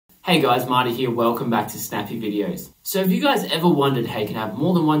Hey guys, Marty here, welcome back to Snappy Videos. So have you guys ever wondered how you can have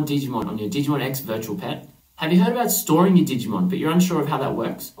more than one Digimon on your Digimon X Virtual Pet? Have you heard about storing your Digimon, but you're unsure of how that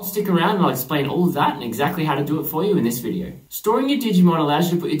works? I'll stick around and I'll explain all of that and exactly how to do it for you in this video. Storing your Digimon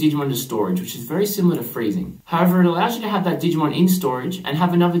allows you to put your Digimon into storage, which is very similar to freezing. However, it allows you to have that Digimon in storage and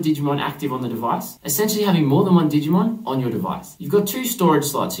have another Digimon active on the device, essentially having more than one Digimon on your device. You've got two storage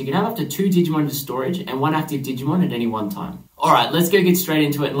slots, so you can have up to two Digimon into storage and one active Digimon at any one time. Alright, let's go get straight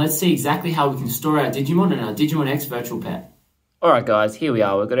into it and let's see exactly how we can store our Digimon in our Digimon X Virtual Pet. Alright guys, here we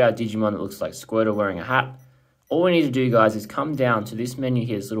are. We've got our Digimon that looks like Squirtle wearing a hat. All we need to do, guys, is come down to this menu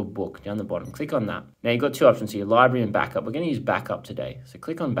here, this little book down the bottom. Click on that. Now, you've got two options here, library and backup. We're going to use backup today. So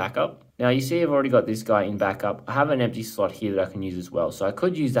click on backup. Now, you see I've already got this guy in backup. I have an empty slot here that I can use as well. So I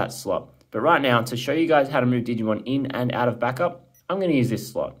could use that slot. But right now, to show you guys how to move Digimon in and out of backup, I'm going to use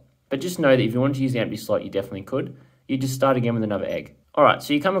this slot. But just know that if you wanted to use the empty slot, you definitely could. You just start again with another egg. Alright,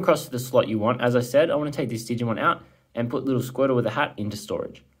 so you come across to the slot you want. As I said, I want to take this Digimon out and put little Squirtle with a hat into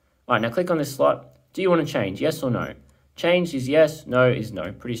storage. Alright, now click on this slot. Do you want to change? Yes or no? Change is yes, no is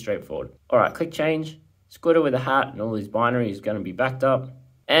no. Pretty straightforward. Alright, click change. Squirtle with a hat and all his binary is going to be backed up.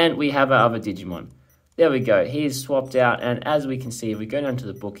 And we have our other Digimon. There we go. He's swapped out. And as we can see, if we go down to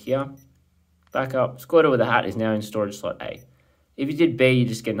the book here, back up, Squirtle with a hat is now in storage slot A. If you did B, you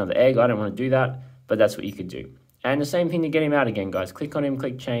just get another egg. I don't want to do that, but that's what you could do. And the same thing to get him out again, guys. Click on him,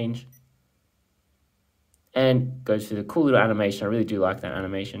 click change. And go through the cool little animation. I really do like that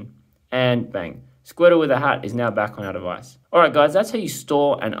animation. And bang. Squirtle with a hat is now back on our device. Alright guys, that's how you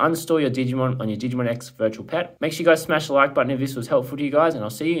store and unstore your Digimon on your Digimon X Virtual Pet. Make sure you guys smash the like button if this was helpful to you guys, and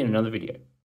I'll see you in another video.